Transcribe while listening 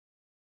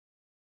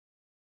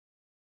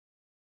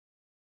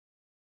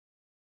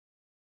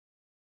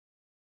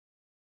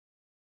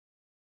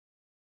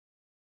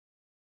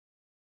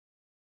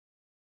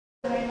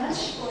Very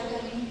much for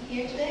coming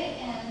here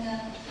today, and I'd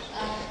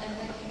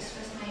like to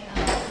express my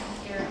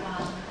sincere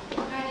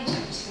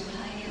gratitude to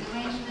the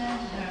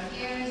arrangement, our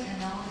peers, and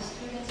all the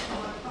students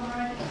who work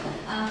hard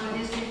for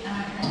this event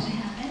to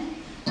happen.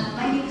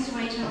 My name is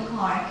Rachel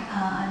Clark.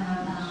 I'm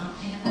an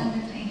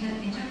independent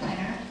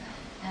interpreter,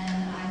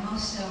 and I'm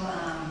also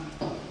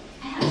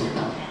I have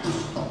several hats.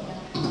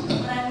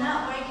 When I'm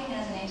not working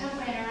as an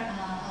interpreter,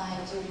 I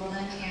do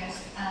volunteer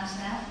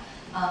staff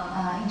of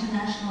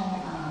international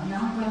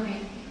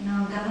non-profit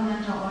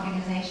non-governmental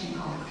organization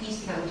called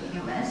Peace Boat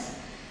US,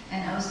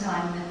 and also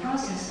I'm in the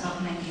process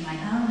of making my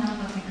own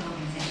non-profit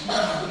organization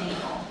called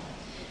Legal.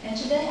 And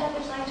today I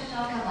would like to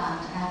talk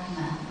about the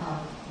aftermath of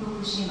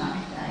Fukushima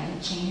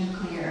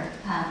Nuclear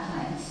Power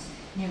Plant's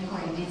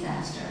nuclear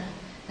disaster.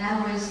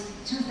 That was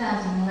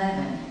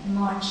 2011,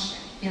 March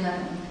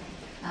 11th.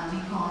 We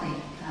call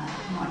it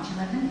March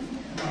 11th,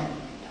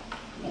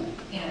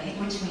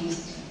 which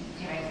means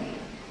directly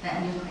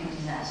that nuclear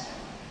disaster.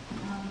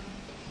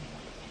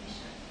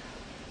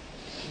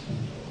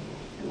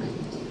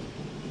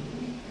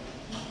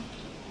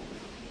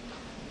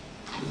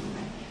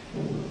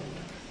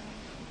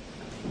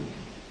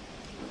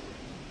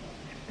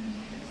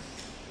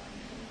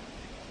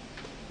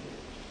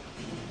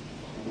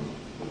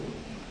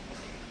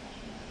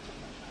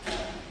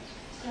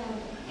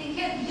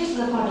 This is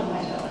a part of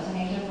my job as an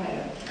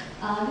interpreter.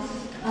 This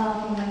is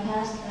from my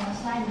past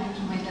assignment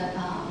with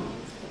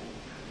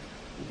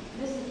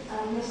this is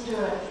Mr.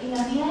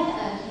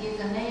 Inamiya. He is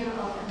the mayor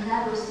of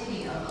Nago City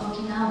of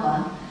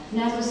Okinawa.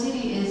 Nago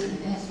City is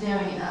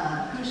very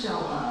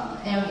crucial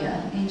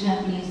area in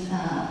Japanese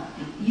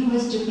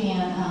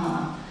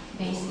U.S.-Japan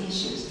based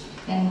issues.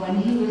 And when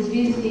he was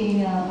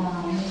visiting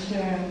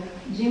Mr.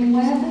 Jim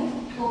Webb,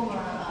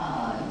 former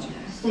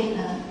state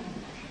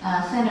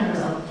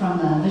senator from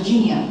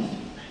Virginia.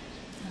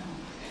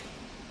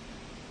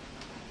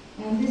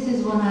 And this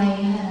is when I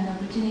had an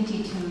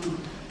opportunity to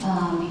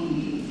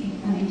be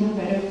an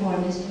interpreter for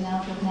Mr.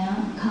 Naoto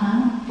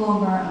Kan,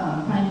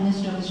 former Prime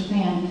Minister of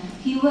Japan.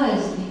 He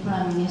was the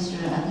Prime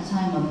Minister at the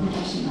time of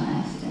Fukushima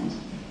accident.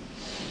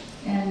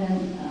 And then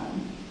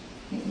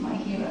he's my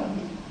hero.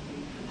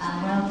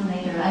 Around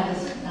later, I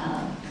was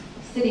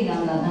sitting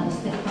on the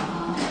step.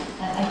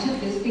 I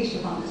took this picture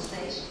from the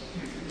stage.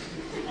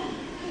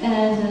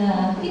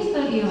 And Peace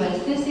Boat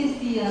US, this is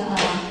the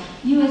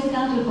US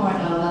counterpart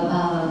of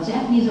a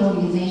Japanese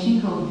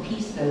organization called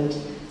Peace Boat.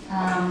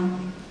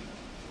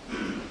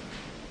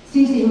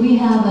 Since we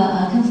have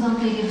a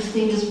consultative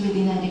status with the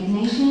United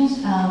Nations,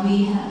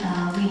 we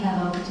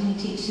have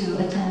opportunity to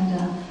attend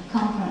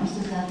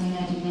conferences at the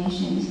United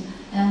Nations.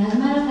 And as a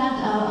matter of fact,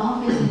 our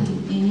office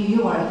in New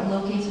York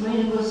locates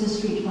right across the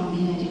street from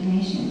the United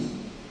Nations.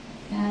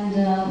 And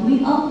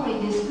we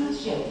operate this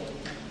cruise ship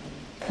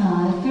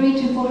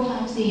 3 to 4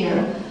 times a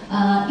year.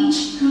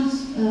 Each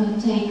cruise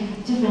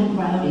take different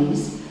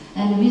routings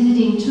and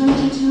visiting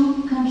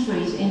 22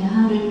 countries in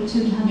 100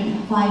 to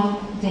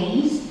 105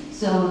 days,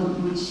 so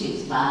which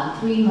is about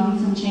 3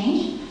 months and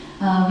change.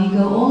 We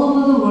go all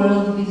over the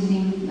world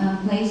visiting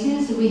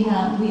places. We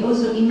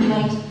also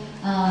invite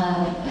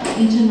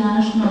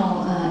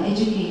international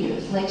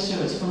educators,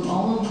 lecturers from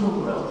all over the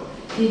world,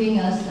 giving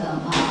us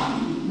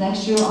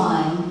lecture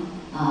on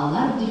a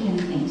lot of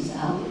different things.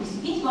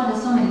 Each one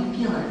has so many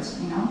pillars,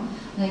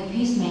 like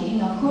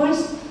peacemaking, of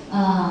course,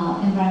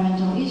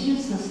 environmental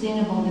issues,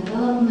 sustainable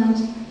development,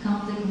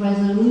 conflict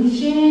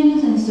resolution,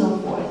 and so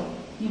forth,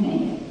 you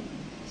name it.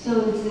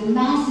 So it's a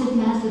massive,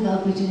 massive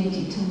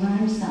opportunity to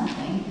learn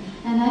something.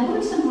 And I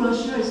put some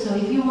brochures, so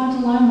if you want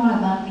to learn more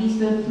about Peace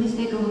Boat, please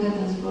take a look at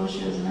those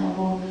brochures and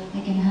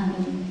I can hand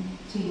them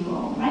to you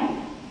all, right?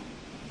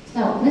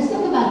 So let's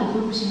talk about the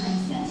Fukushima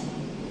incident.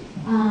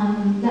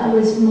 That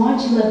was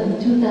March 11,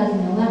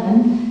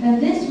 2011,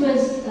 and this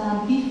was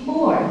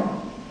before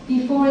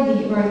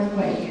the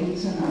earthquake and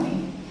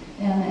tsunami.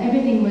 And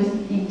everything was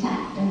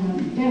intact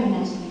and very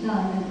nicely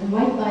done, and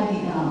right by the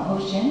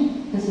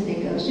ocean,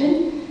 Pacific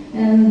Ocean,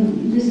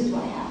 and this is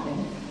what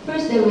happened.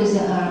 First there was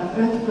an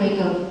earthquake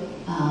of,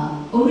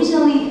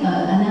 originally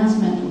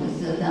announcement was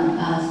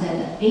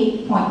said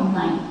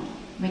 8.9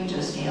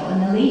 Richter scale,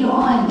 and then later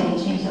on they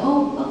changed,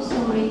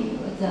 sorry, it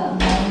was 9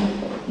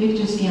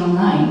 Richter scale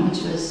 9,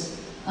 which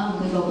was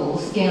unbelievable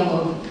scale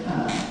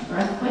of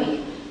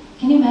earthquake.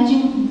 Can you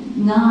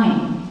imagine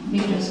 9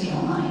 Richter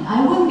scale 9?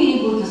 I wouldn't be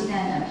able to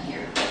stand up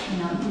here.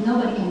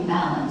 Nobody can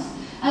balance.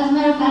 As a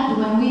matter of fact,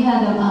 when we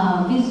had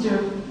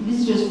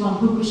visitors from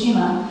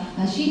Fukushima,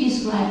 she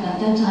described at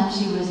that time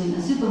she was in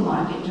the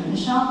supermarket doing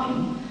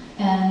shopping,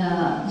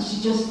 and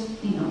she just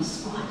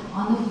squat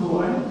on the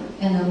floor,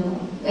 and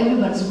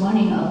everybody's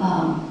running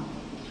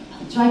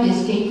trying to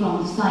escape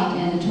from the site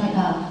and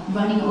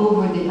running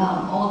over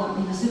all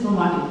the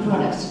supermarket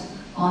products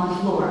on the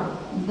floor.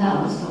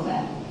 That was so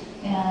bad.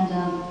 And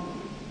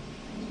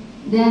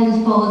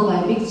then followed by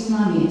a big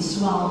tsunami, it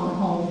swallowed the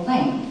whole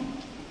thing.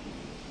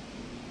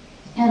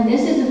 And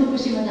this is the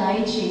Fukushima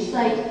Daiichi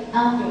site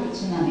after the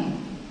tsunami.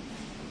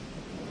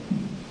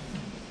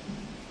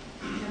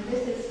 And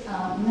this is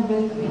number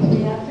 3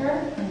 reactor,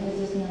 and this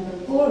is number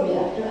 4 reactor.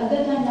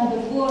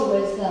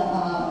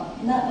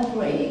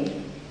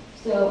 proliferating.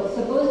 So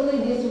supposedly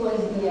this was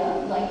the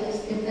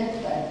lightest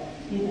effect, but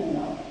you don't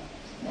know.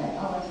 That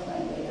I'll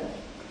explain later.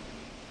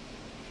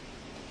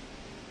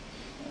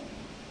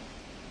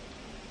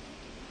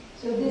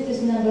 So this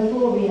is number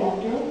 4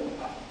 reactor,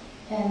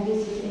 and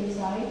this is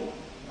inside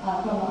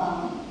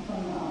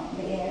from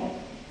the air.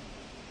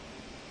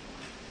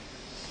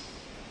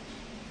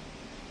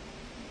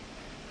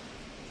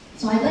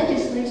 So I'd like to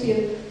explain to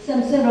you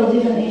several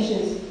different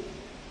issues.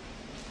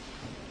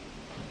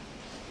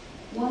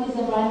 One is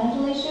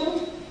environmental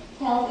issue,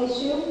 health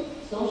issue,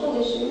 social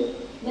issue,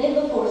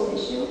 labor force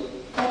issue,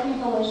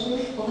 technical issue,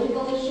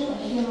 political issue,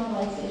 and human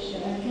rights issue.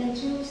 And can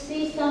you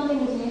see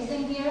something is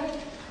missing here?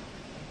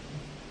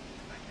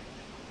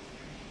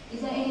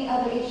 Is there any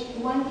other issue?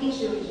 One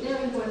issue is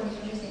very important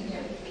is missing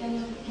here.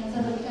 Can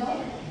somebody tell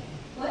me?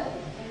 What?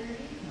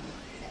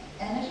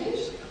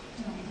 Energy?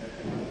 No.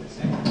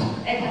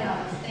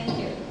 Economics. Thank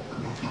you.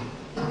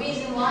 The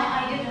reason why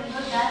I didn't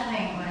put that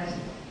thing was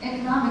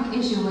economic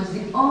issue was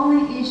the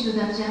only issue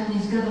that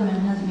Japanese government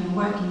has been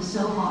working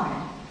so hard.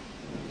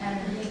 And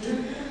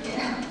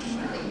yeah,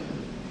 really.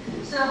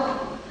 So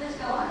let's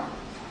go on.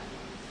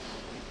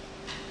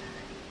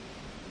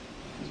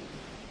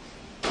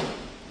 Do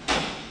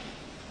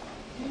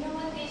you know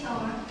what these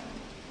are?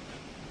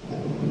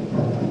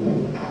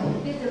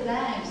 These are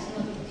bags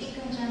of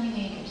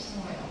decontaminated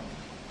soil.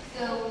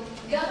 So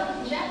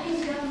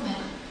Japanese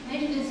government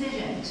made a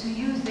decision to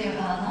use their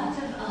lots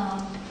of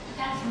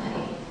tax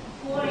money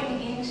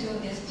pouring into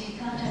this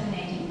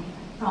decontaminating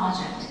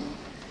project.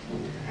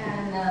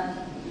 And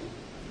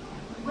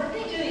what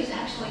they do is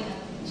actually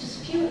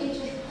just few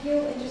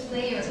inches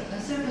layer,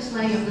 a surface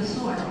layer of the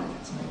soil,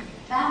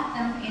 back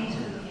them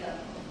into the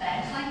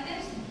bags like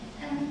this,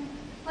 and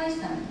place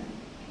them.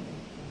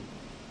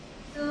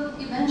 So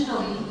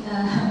eventually, a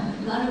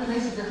lot of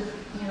places are,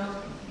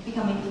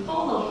 becoming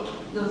full of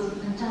those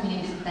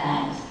contaminated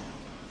bags,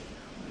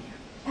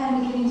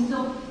 and getting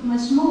so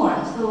much more.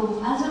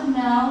 So as of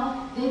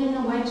now, they don't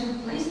know where to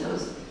place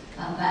those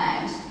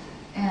bags,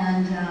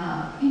 and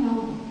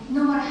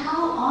no matter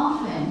how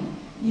often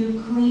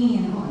you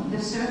clean the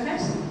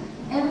surface,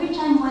 every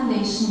time when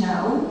they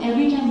snow,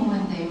 every time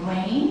when they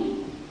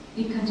rain,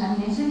 it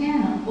contaminates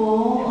again,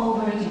 all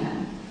over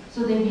again.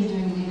 So they've been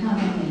doing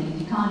decontaminating,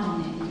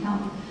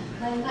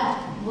 like that.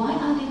 Why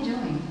are they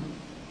doing?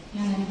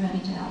 Can anybody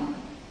tell?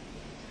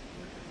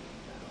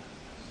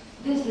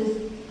 This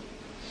is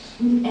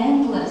an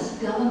endless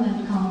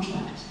government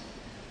contract.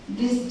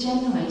 This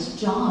generates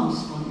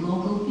jobs for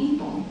local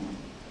people.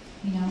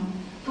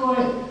 For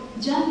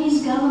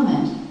Japanese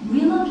government,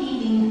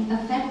 relocating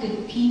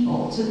affected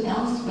people to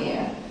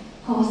elsewhere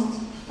costs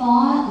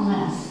far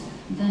less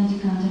than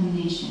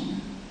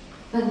decontamination.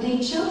 But they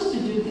chose to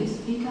do this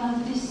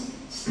because this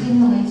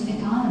stimulates the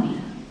economy.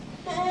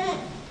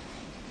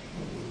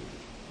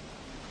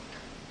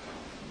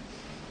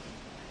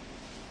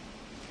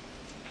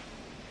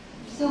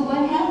 So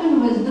what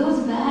happened was those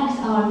bags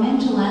are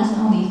meant to last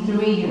only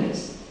 3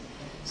 years.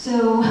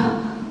 So,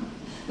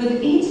 but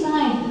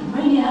inside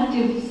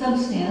radioactive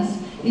substance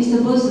is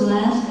supposed to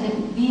last,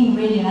 being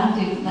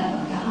radioactive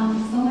like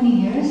so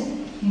many years,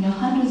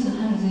 hundreds and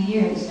hundreds of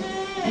years.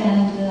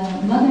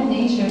 And Mother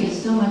Nature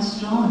is so much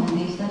strong, and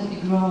they started to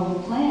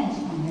grow plants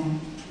on them.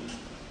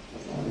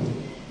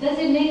 Does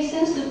it make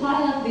sense to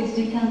pile up these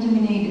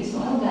decontaminated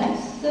soil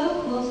bags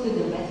so close to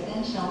the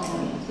residential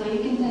area? So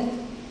you can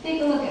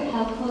take a look at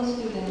how close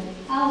to the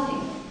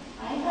housing,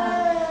 right?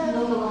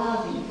 Local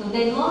housing. So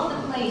they lost a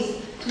place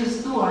to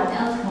store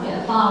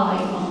elsewhere, far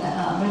away from the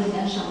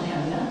residential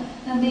area,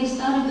 and they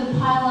started to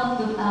pile up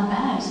the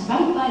bags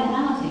right by the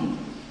housing.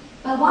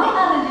 But why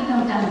are they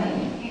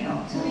decontaminating?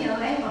 To be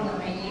away from the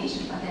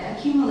radiation, but they're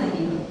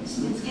accumulating.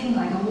 It's getting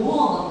like a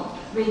wall of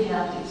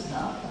radioactive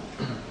stuff.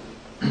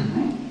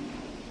 Right?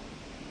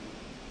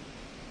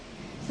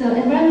 So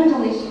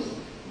environmental issues.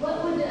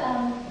 What would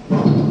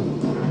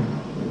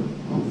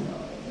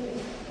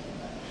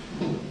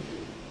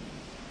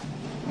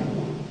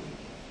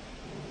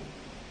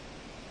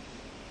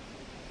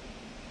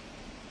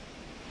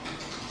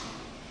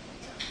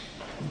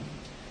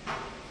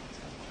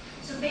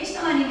based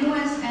on the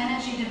U.S.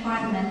 Energy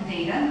Department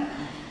data,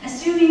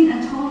 assuming a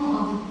total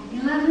of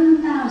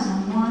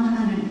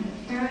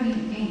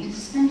 11,138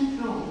 spent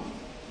fuel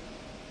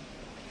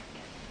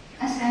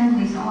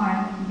assemblies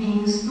are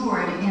being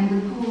stored in the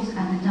pools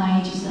at the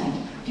Daiichi site.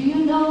 Do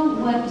you know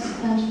what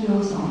spent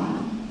fuels are?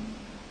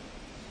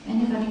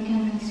 Anybody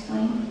can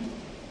explain?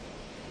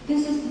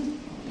 This is the,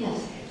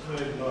 yes.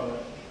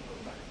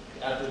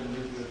 After the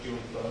nuclear fuel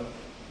burn,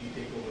 you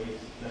take the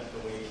waste, that's the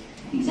waste.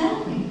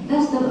 Exactly.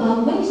 That's the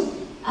waste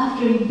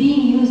after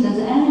being used as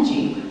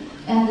energy.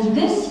 And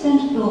this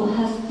spent fuel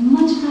has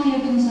much higher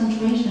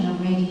concentration of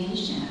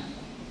radiation.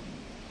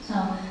 So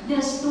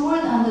they're stored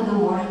under the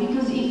water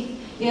because if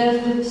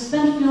the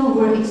spent fuel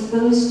were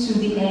exposed to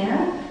the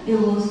air, it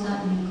will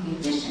start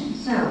nuclear fission.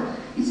 So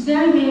it's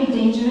very, very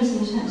dangerous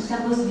and it's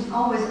supposed to be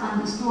always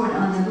stored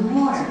under the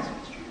water.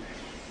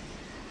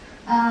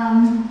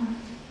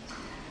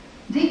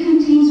 They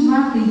contains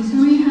roughly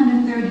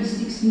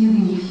 336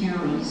 million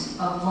curies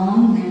of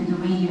long-lived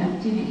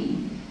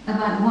radioactivity.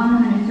 About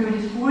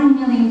 134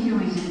 million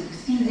curies is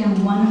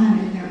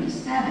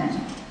cesium-137,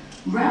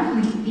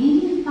 roughly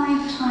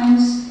 85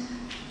 times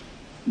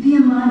the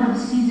amount of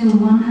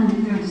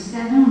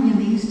cesium-137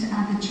 released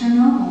at the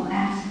Chernobyl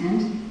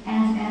accident,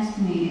 as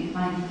estimated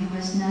by the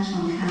U.S.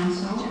 National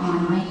Council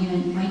on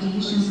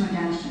Radiation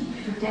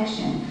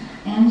Protection,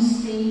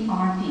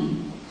 MCRP.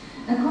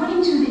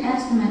 According to the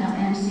estimate of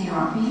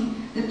MCRP,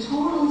 the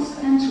total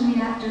spent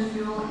reactor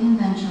fuel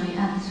inventory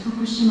at the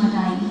Fukushima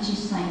Daiichi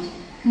site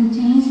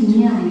contains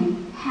nearly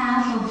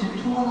half of the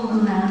total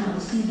amount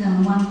of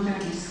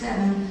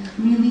cesium-137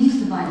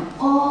 released by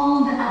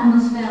all the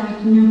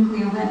atmospheric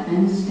nuclear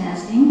weapons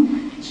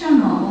testing,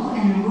 Chernobyl,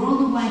 and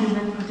worldwide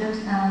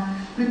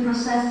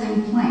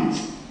reprocessing plants.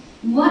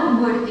 What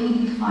would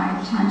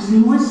 85 times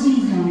more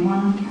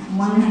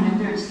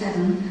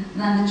cesium-137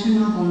 than the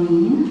Chernobyl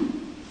mean?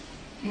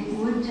 It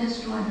would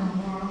destroy the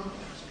world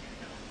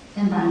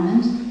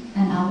environment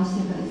and our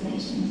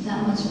civilization.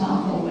 That much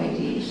powerful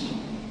radiation.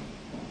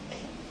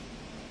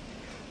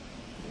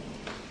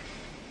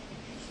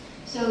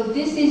 So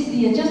this is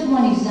just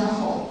one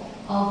example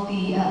of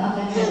the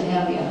affected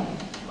area.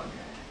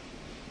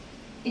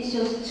 It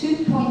shows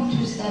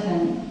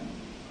 2.27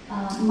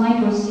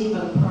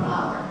 microsievert per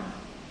hour.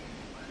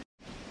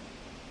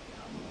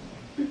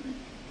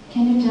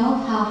 Can you tell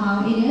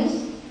how it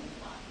is?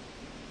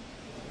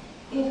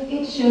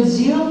 It shows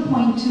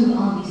 0.2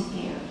 on the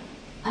scale.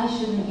 I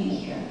shouldn't be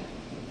here.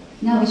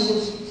 Now it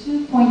shows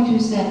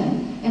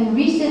 2.27. And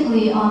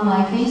recently on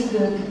my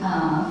Facebook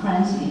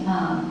friends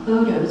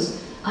photos,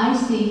 I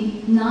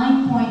see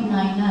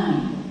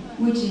 9.99,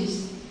 which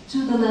is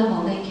to the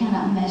level they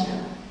cannot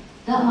measure.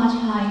 That much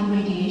high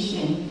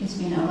radiation has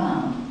been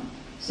around.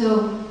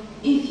 So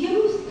if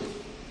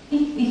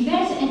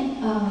there's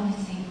an,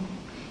 let's see,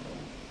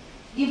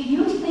 if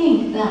you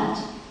think that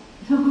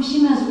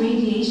Fukushima's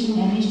radiation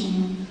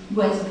emission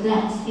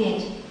that's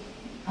it,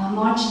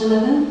 March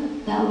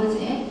 11th, that was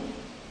it,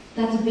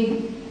 that's a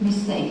big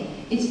mistake.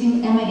 It's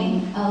been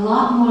emitting a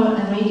lot more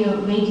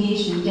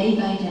radiation day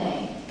by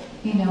day.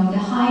 You know, the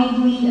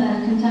highly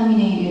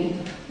contaminated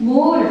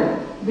water,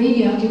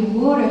 radioactive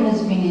water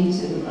has been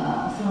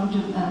thrown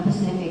to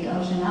Pacific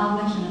Ocean. I'll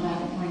mention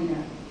about it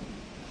later.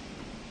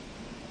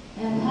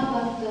 And how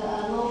about the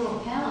local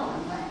power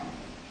plant?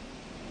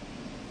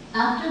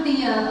 After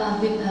the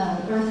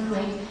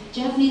earthquake,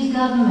 Japanese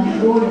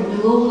government ordered the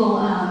local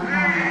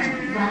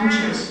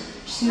ranchers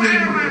to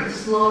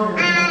slaughter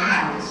their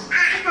cows.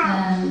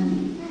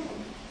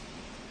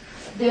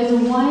 There's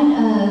one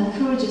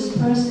courageous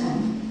person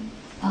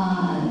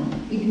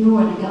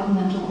ignored the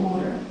governmental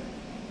order.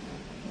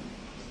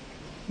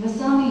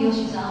 Masami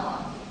Yoshizawa.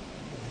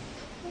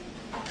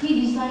 He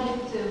decided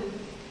to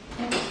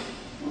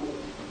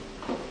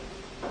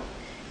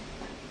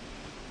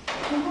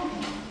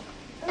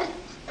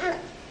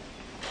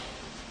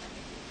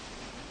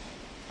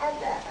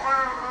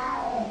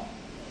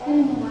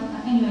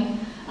anyway,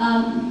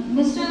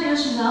 Mr.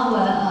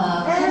 Yoshizawa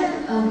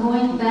kept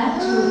going back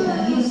to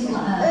his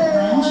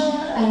ranch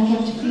and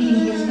kept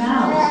feeding his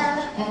cows.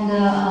 And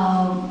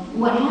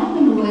what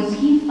happened was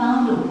he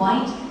found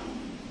white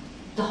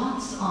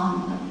dots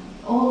all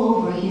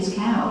over his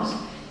cows.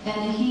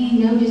 And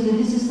he noticed that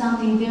this is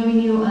something very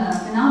new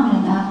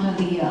phenomenon after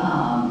the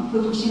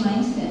Fukushima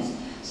incident.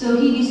 So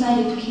he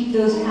decided to keep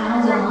those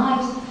cows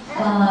alive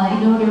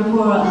in order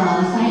for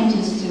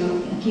scientists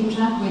to keep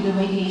track with the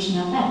radiation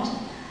effect.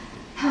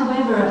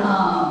 However,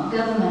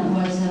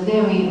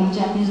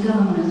 Japanese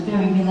government was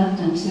very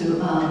reluctant to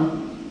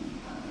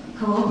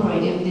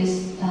cooperate with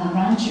this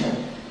rancher.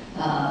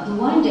 The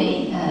one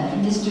day,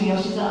 Mr.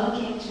 Yoshizawa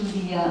came to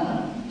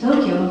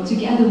Tokyo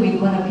together with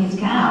one of his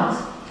cows,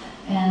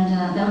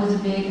 and that was a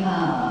big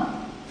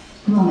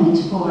moment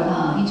for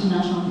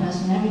international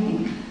press and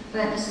everything.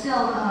 But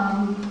still,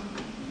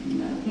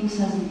 things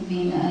hasn't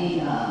been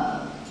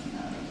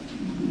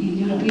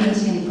you don't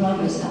see any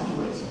progress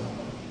afterwards.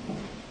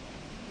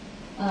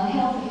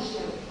 Health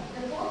issue.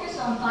 The focus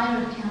on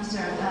thyroid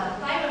cancer.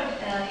 Thyroid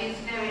is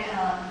very,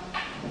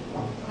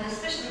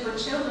 especially for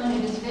children,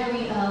 it is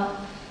very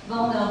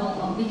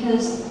vulnerable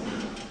because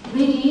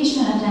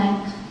radiation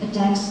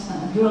attacks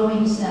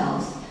growing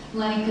cells.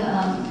 Like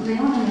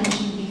Leona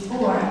mentioned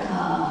before,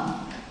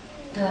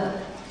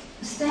 the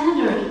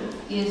standard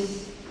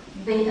is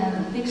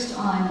fixed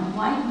on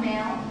white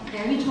male,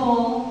 very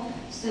tall.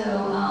 So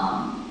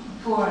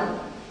for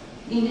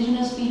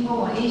indigenous people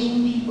or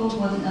Asian people,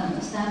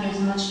 the standard is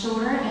much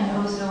shorter, and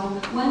also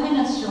women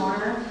are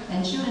shorter,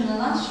 and children are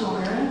not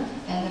shorter,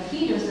 and the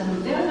fetus are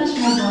very much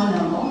more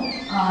vulnerable,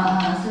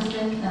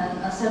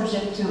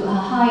 subject to a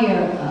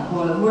higher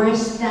or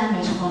worse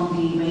damage from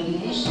the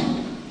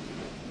radiation.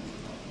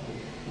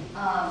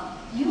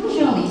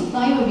 Usually,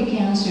 thyroid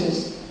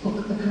cancers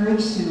occur to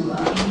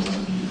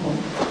Asian people,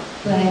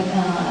 but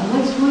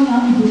what's going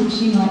on in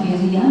Fukushima is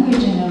the younger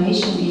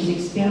generation is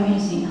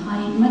experiencing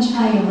much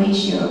higher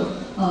ratio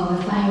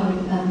of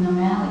thyroid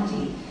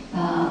abnormality.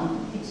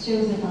 It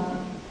shows that,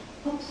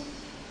 oops.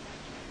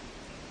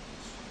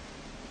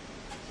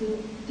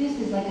 this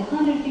is like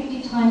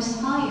 150 times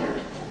higher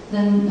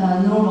than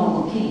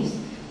normal case.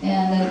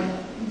 And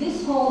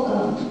this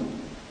whole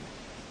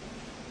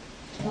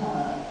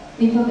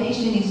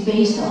information is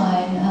based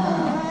on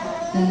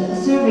the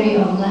survey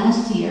of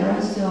last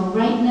year. So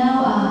right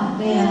now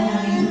they are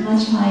having a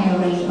much higher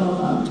rate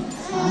of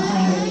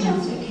higher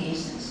cancer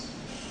cases.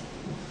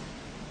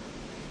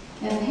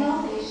 And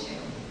health issue.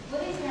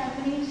 What is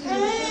happening to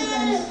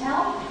children's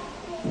health?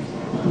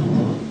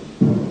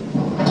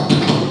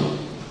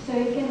 So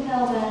you can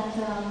tell that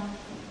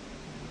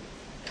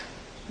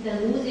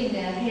they're losing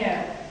their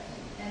hair,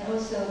 and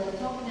also they're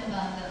talking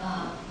about the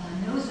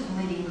nose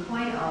bleeding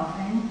quite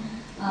often.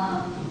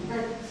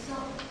 But so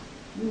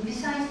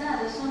besides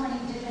that, there's so many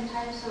different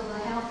types of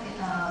health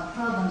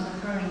problems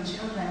occurring in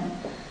children.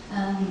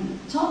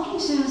 Talking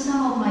to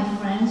some of my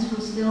friends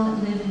who still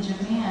live in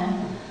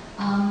Japan,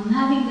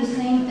 having the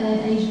same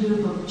age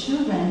group of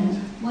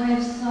children, what I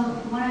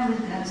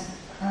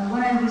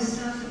was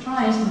so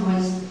surprised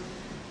was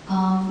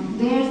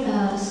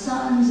their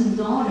sons and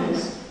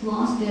daughters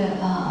lost their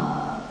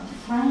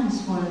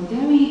friends for a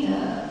very,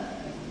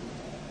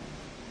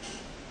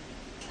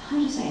 how do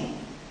you say,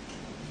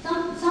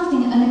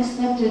 something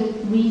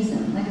unexpected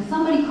reason. Like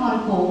somebody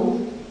caught a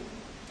cold,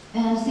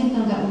 and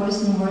symptoms got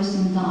worse and worse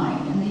and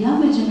died. And the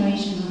younger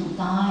generations are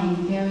dying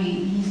very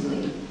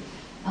easily.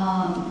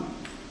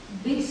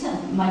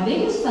 My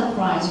biggest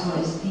surprise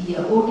was the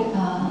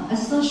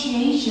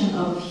association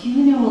of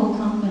funeral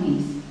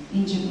companies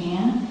in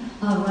Japan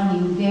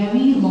running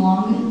very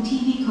long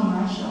TV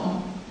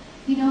commercial.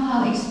 You know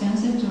how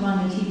expensive to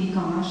run the TV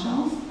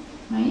commercials,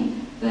 right?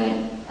 But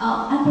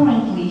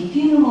apparently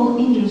funeral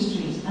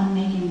industries are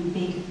making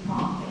big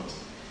profit.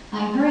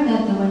 I heard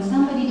that when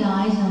somebody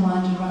dies and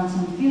want to run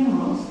some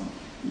funerals,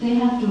 they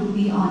have to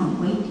be on a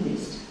wait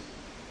list.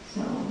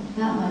 So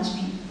that much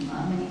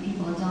many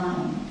people are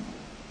dying.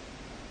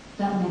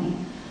 That many.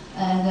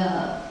 And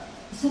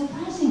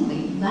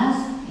surprisingly,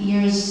 last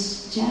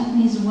year's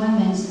Japanese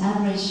women's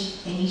average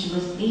age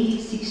was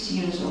 86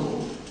 years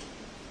old.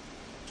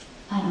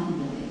 I don't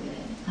believe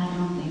it. I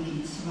don't think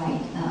it's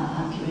right,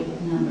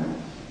 accurate number.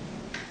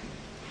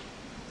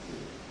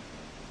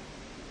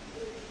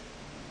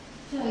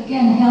 So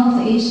again,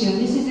 health issue.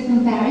 This is a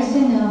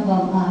comparison of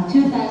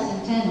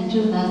 2010 and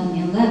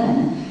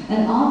 2011.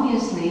 And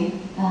obviously,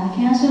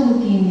 cancer,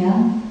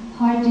 leukemia,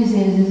 heart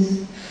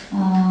diseases,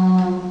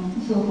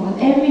 so forth,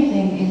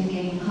 everything is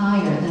getting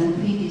higher than the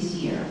previous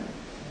year.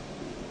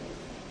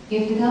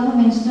 If the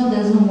government still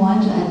doesn't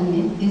want to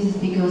admit this is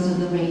because of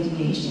the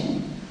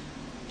radiation,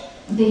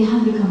 they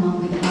have to come up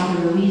with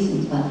other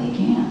reasons, but they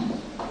can't.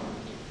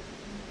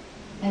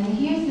 And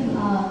here's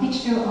a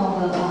picture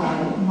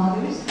of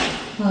mothers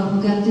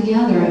who got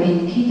together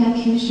in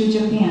Kita-Kyushu,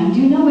 Japan. Do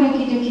you know where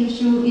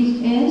Kita-Kyushu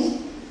is?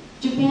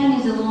 Japan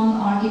is a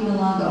long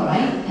archipelago,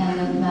 right?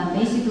 And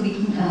basically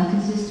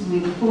consists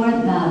with 4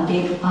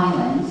 big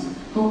islands: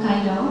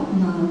 Hokkaido,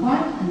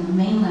 Nonohart, and the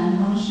mainland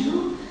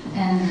Honshu,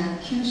 and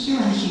Kyushu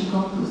and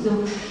Shikoku.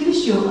 So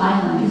Kyushu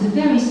Island is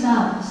very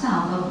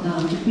south of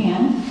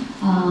Japan,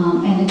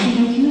 and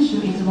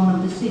Kita-Kyushu is one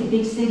of the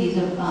big cities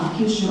of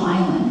Kyushu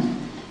Island.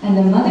 And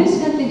the mothers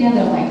got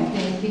together like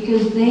this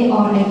because they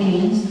are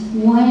against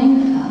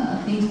one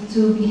thing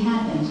to be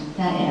happened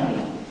that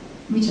area,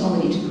 which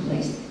already took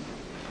place.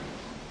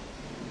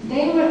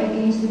 They were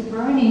against the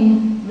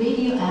burning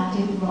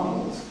radioactive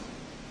rubbles.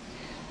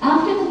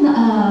 After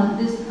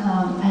this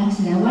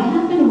accident, what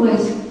happened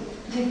was,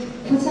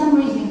 for some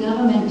reason, the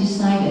government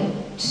decided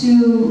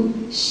to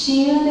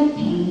share the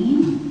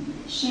pain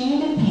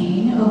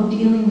of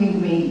dealing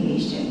with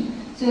radiation.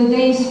 So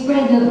they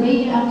spread the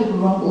radioactive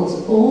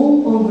rubbles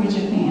all over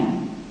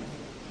Japan,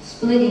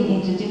 splitting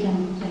into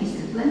different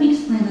places. Let me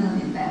explain a little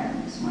bit better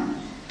this one.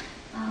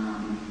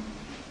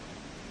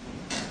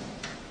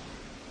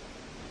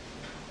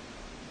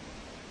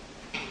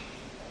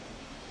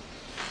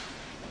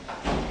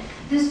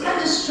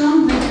 Despite a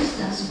strong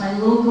resistance by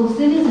local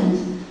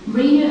citizens,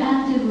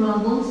 radioactive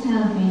rubbles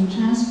have been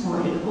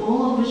transported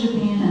all over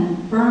Japan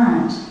and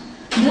burned.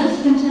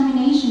 Thus,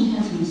 contamination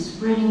has been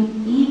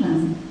spreading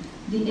even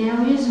the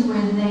areas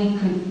where they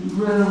could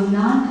grow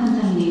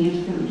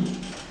non-contaminated food.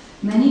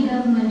 Many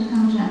government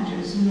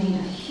contractors made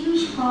a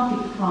huge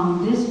profit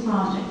from this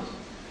project.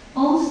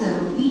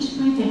 Also, each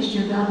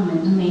prefecture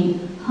government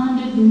made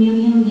 100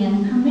 million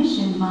yen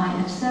commission by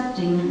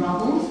accepting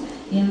rubbles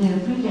in their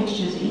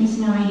prefecture's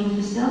incinerating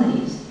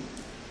facilities.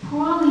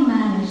 Poorly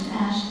managed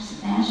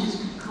ashes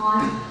could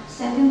cause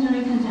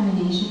secondary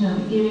contamination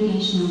of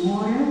irrigation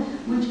water,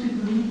 which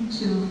could lead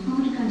to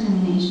food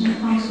contamination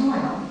from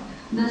soil.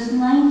 Thus,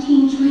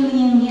 19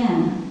 trillion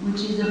yen,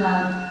 which is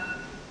about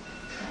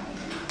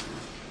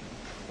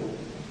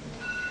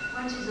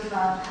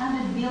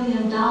 $100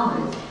 billion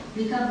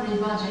recovery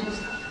budget,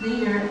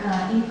 later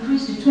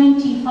increased to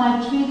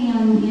 25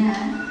 trillion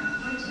yen,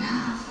 which,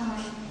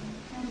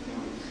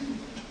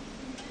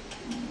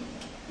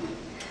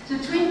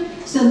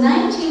 So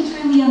 19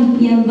 trillion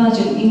yen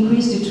budget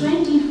increased to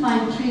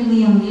 25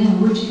 trillion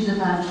yen, which is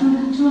about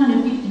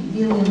 $250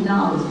 billion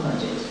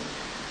budget.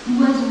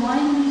 When was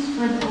widely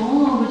spread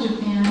all over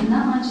Japan,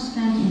 not much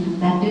spent in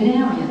affected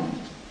area.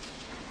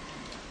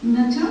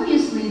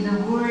 Notoriously, the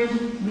word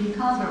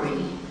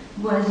recovery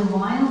was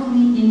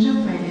widely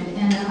interpreted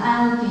and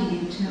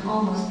allocated to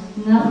almost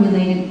not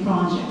related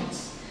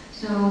projects.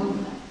 So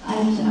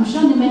I'm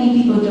sure that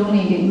many people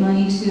donated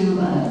money to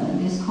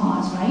this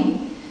cause, right?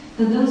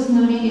 But those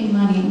donated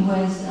money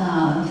was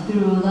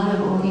through a lot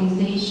of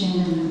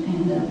organizations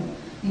and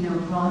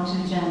brought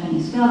to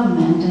Japanese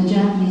government, and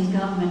Japanese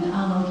government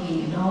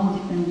allocated all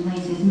different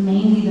places,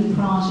 mainly the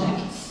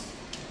projects,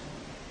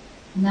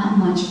 not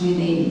much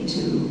related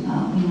to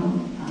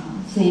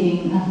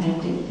saving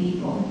affected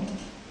people,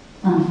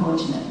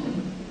 unfortunately.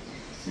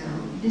 So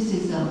this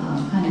is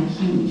a kind of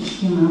huge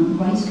human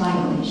rights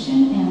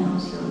violation, and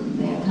also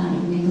they're kind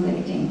of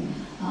neglecting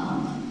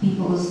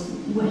people's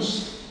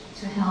wish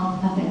to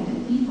help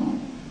affected people.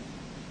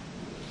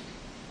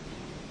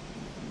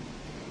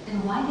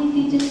 And why they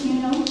did this,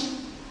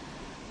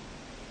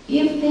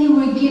 if they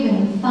were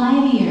given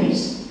 5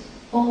 years,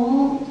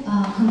 all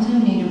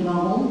contaminated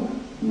rubble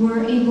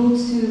were able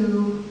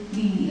to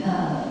be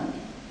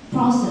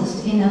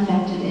processed in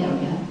affected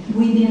area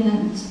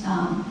within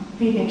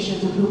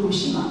prefectures of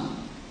Fukushima.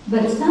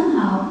 But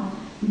somehow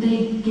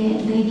they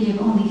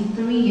gave only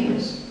 3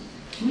 years,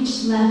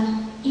 which left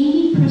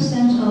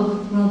 80%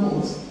 of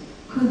rubbles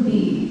could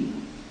be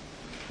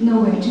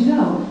nowhere to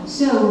go.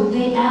 So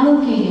they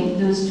allocated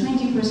those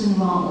 20%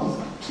 rubbles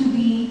to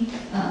be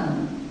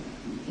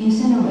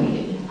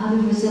incinerated at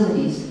other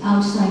facilities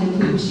outside of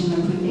Fukushima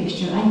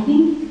prefecture. I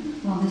think,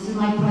 well, this is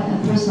my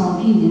personal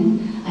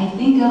opinion, I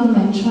think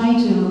government tried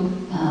to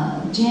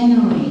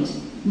generate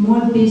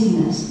more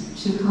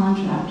business to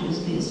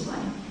contractors this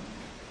way.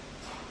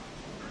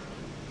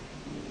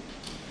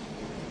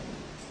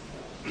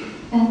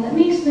 And let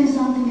me explain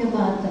something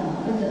about the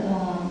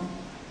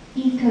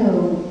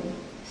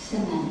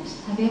eco-cement.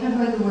 Have you ever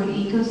heard the word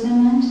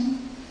eco-cement?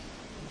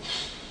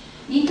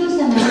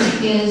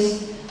 Eco-cement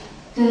is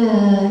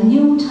the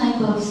new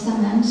type of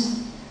cement,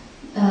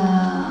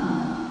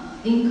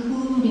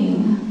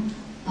 including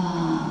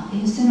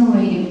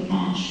incinerated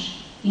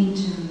ash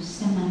into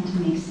cement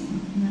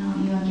mixing. Now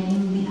you are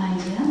getting the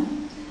idea.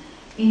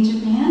 In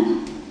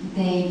Japan,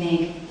 they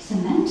make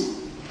cement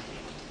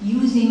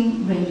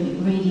using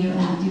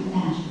radioactive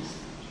ashes.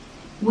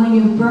 When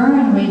you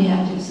burn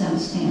radioactive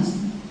substance,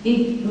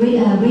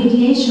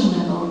 radiation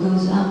level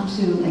goes up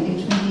to like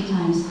 20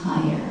 times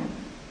higher.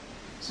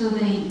 So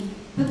they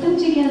put them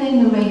together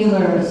in the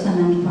regular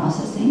cement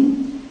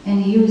processing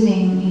and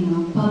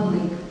using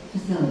public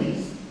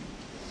facilities.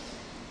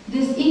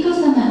 This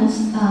eco-cement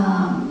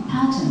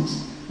patent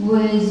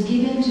was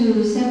given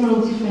to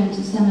several different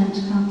cement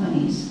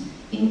companies,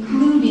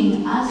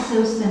 including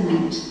Aso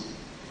Cement.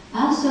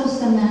 Aso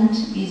Cement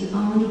is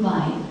owned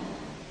by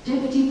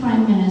Deputy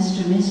Prime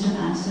Minister Mr.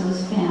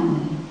 Aso's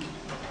family.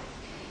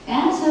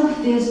 As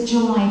of this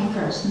July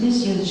 1st,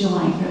 this year's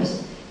July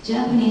 1st,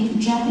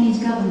 Japanese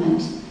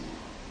government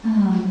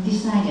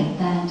decided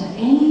that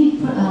any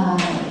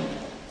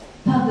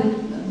public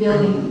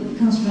building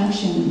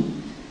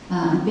construction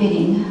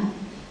bidding,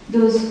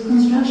 those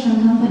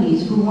construction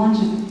companies who want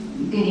to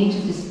get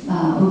into this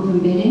open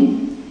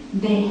bidding,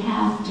 they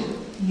have to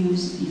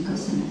use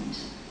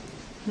eco-cement.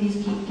 Please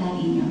keep that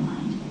in your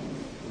mind.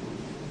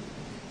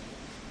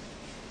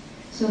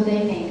 So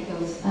they make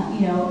those,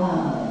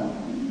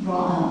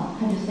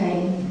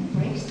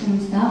 bricks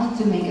and stuff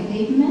to make a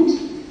pavement.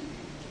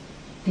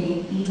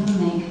 They even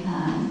make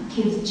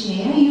kids'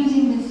 chair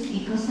using this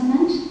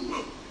eco-cement.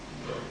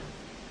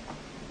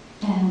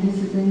 And this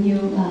is a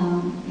new,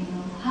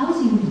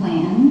 housing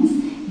plans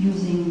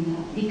using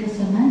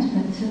eco-cement,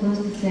 but it's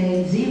supposed to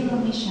say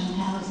zero-emission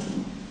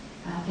housing,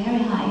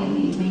 very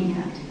highly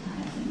radioactive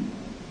housing.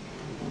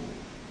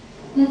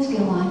 Let's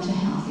go on to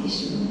health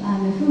issues,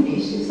 the food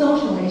issues,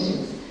 social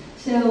issues.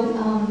 So,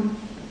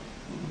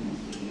 let's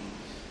see.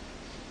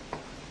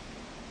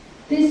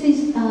 This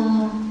is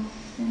standard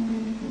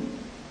food.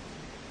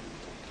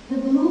 The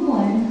blue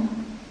one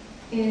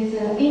is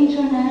an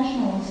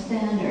international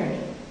standard,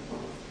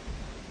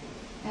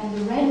 and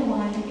the red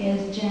one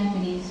is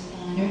Japanese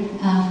standard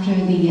after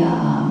the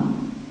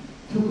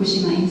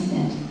Fukushima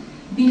incident.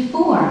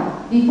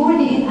 Before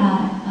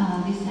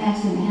this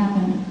accident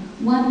happened,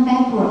 one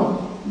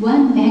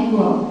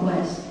becquerel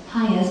was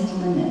highest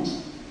limit,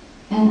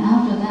 and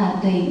after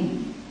that they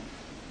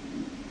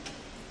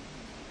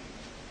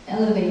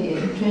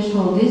elevated the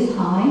threshold this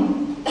high.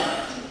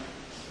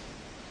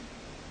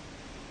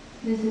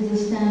 This is the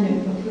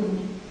standard for food.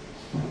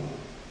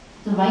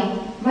 So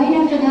right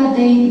after that,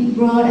 they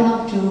brought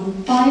up to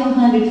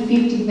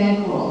 550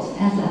 becquerels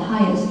as the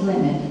highest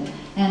limit,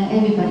 and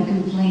everybody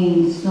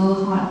complained so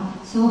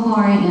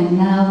hard, and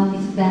now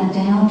it's back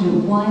down to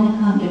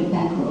 100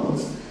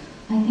 becquerels.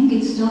 I think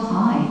it's still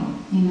high.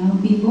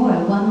 Before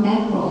 1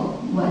 becquerel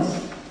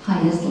was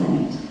highest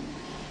limit.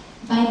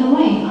 By the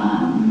way,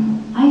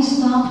 I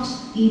stopped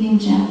eating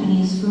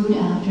Japanese food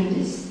after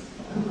this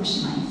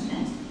Fukushima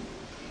incident.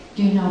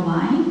 Do you know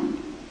why?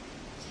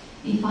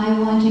 If I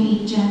want to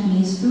eat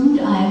Japanese food,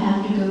 I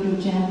have to go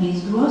to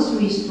Japanese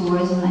grocery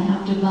stores and I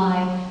have to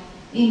buy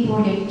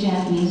imported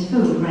Japanese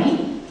food, right?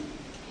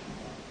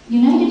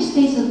 United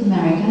States of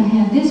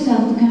America, this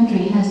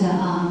country has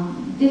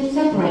a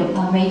separate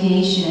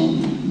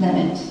radiation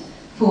limit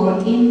for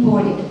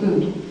imported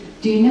food.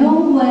 Do you know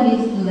what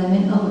is the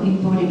limit of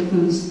imported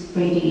foods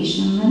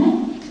radiation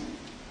limit?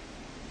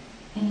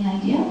 Any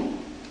idea?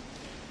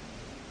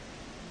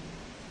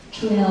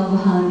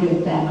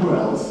 1,200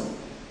 becquerels.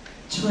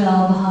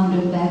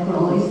 1,200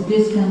 becquerel is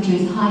this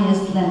country's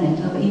highest limit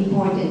of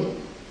imported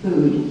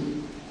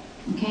food.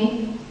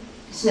 Okay?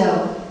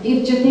 So,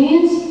 if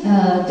Japan's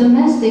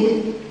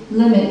domestic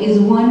limit is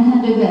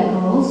 100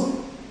 becquerels,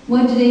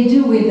 what do they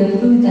do with the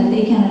food that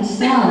they cannot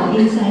sell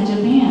inside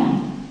Japan?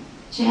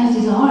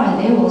 Chances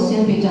are they will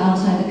ship it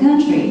outside the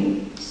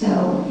country.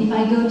 So, if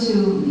I go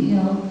to,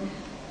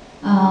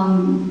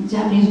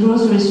 Japanese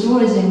grocery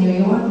stores in New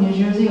York, New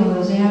Jersey, or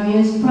those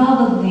areas,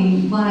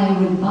 probably what I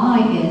would buy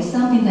is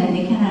something that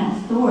they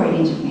cannot store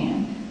in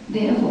Japan.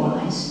 Therefore,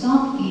 I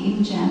stop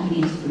eating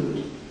Japanese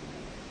food.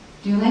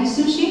 Do you like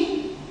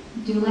sushi?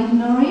 Do you like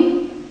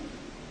nori?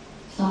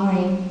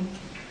 Sorry.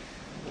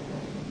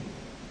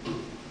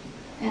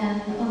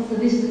 And also,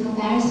 this is a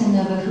comparison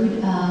of a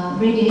food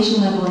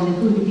radiation level in the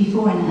food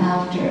before and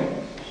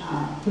after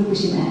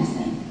Fukushima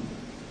accident.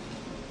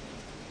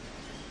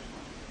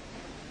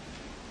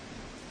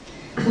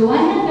 So what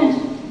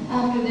happened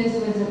after this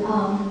was,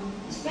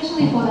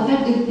 especially for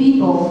affected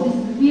people, this is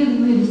a really,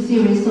 really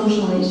serious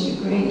social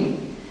issue created.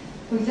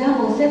 For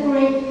example,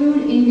 separate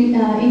food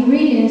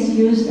ingredients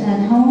used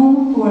at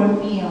home for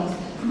meals,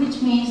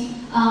 which means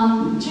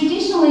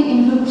traditionally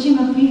in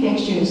Fukushima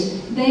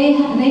prefectures, they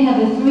have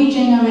 3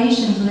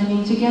 generations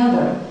living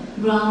together: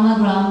 grandma,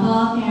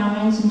 grandpa,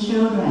 parents, and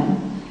children.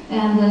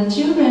 And the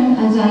children,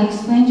 as I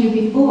explained to you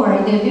before,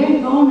 they're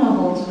very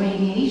vulnerable to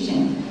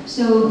radiation.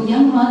 So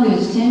young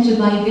mothers tend to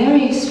buy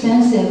very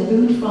expensive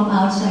food from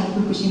outside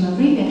Fukushima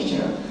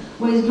prefecture,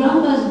 whereas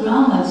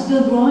grandmas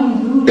still growing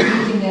food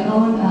using their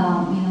own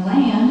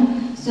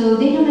land, so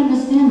they don't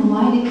understand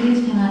why the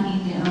kids cannot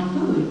eat their own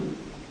food.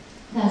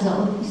 There's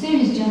a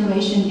serious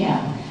generation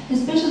gap.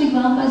 Especially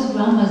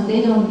grandmas,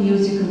 they don't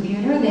use a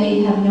computer,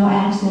 they have no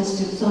access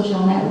to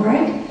social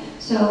network.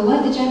 So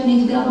what the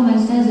Japanese government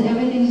says,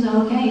 everything's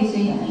okay, it's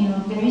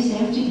very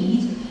safe to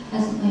eat,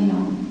 as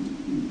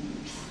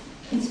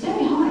it's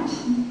very hard,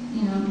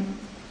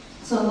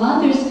 So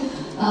mothers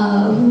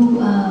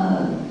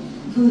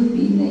who've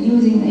been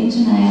using the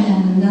internet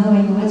and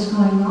knowing what's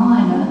going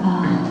on,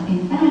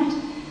 in fact,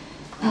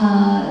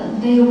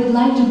 they would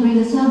like to bring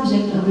the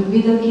subject of the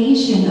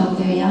relocation of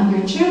their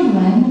younger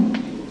children,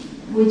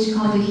 which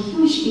caused a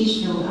huge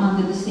issue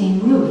under the same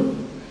roof.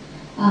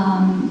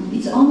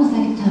 It's almost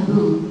like a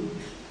taboo.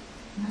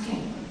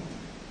 Okay.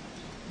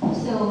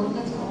 So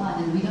let's go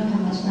on, and we don't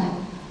have much time.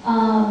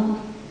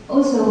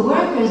 Also,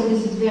 workers,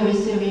 this is very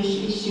serious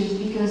issues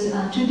because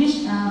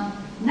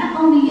not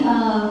only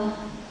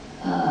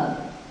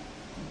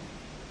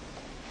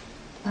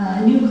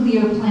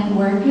nuclear plant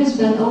workers,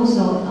 but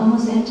also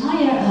almost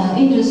entire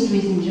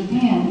industries in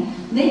Japan,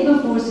 labor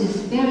force is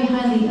very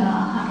highly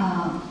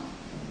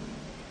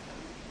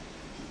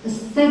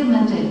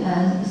segmented,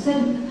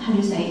 how do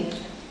you say?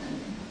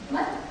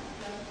 What?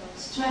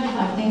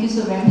 Stratified, thank you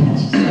so very much,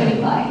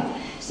 stratified.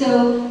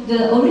 So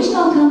the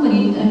original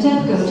company,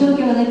 TEPCO,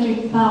 Tokyo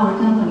Electric Power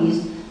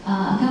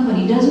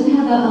Company, doesn't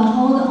have a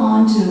hold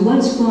on to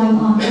what's going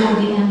on toward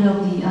the end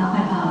of the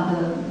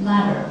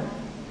ladder.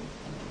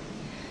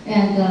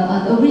 And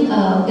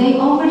they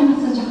offered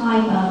such a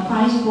high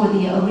price for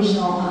the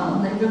original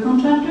labor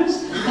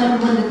contractors, but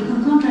when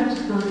the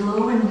contract goes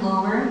lower and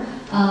lower,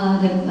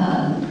 the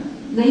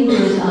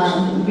laborers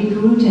are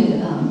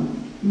recruited.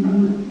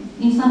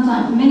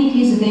 In many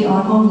cases, they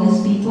are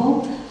homeless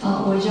people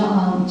or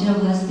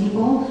jobless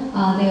people.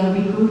 They are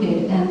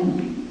recruited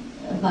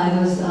and by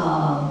those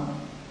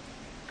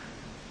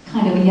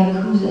kind of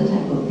yakuza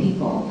type of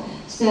people.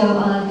 So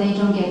they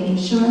don't get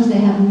insurance. They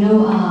have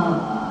no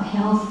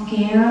health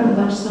care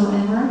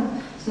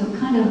whatsoever. So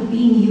kind of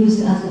being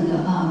used as an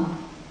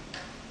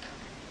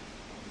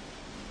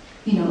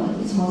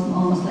it's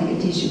almost like a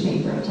tissue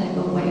paper type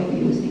of way of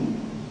using it.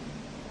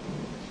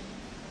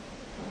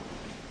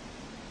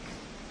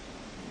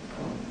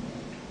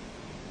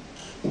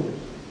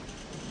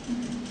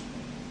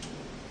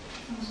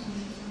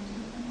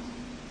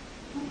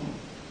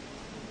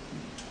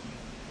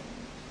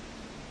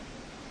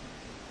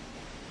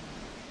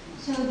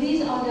 So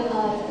these are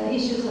the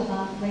issues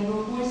about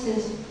labor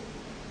forces.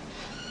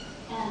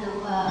 And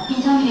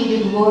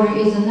contaminated water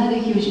is another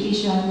huge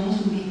issue I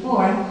mentioned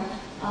before.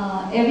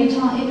 Every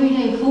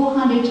day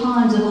 400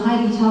 tons of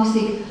highly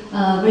toxic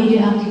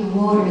radioactive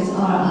waters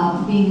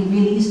are being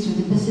released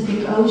to the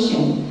Pacific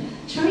Ocean.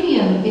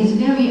 Tritium is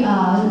very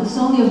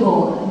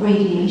soluble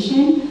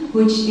radiation,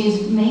 which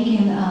is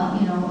making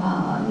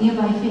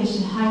nearby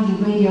fish highly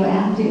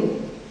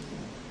radioactive.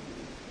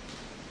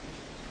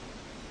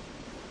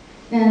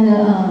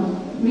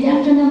 And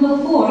reactor number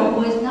 4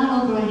 was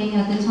not operating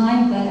at the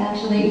time, but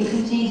actually it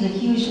contains a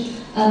huge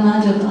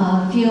amount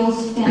of fuel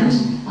spent.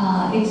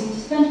 Its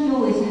spent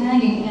fuel is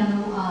hanging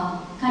and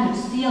kind of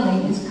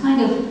ceiling. It's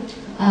kind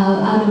of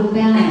out of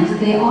balance.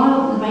 They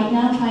are right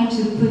now trying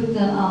to put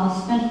the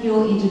spent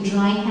fuel into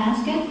dry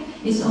casket.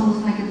 It's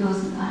almost like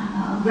those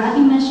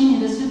grabbing machine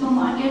in the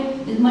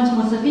supermarket. It's much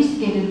more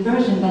sophisticated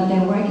version, but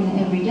they're working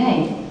every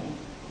day.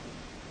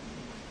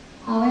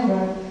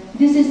 However,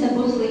 this is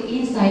supposedly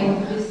inside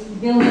of this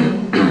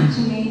building. To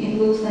me, it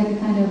looks like a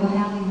kind of a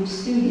Hollywood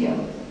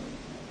studio.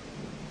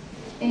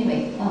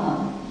 Anyway,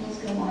 let's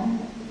go on.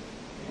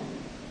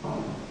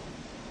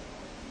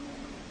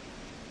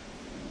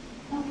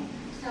 Okay,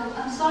 so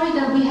I'm sorry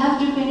that we have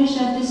to finish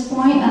at this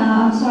point.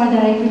 I'm sorry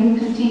that I couldn't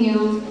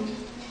continue.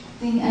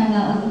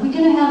 And we're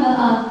going to have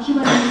a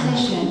Q&A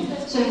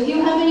session. So if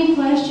you have any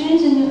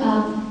questions, and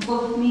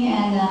both me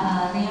and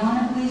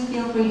Leona, please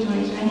feel free to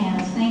raise your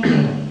hands. Thank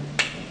you.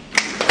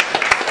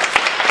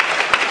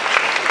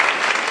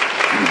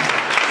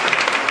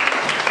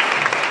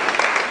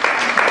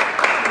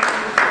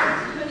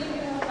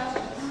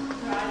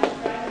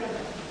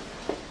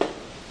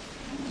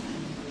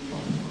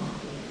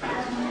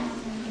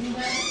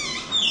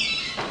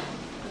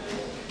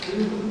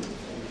 Mm-hmm.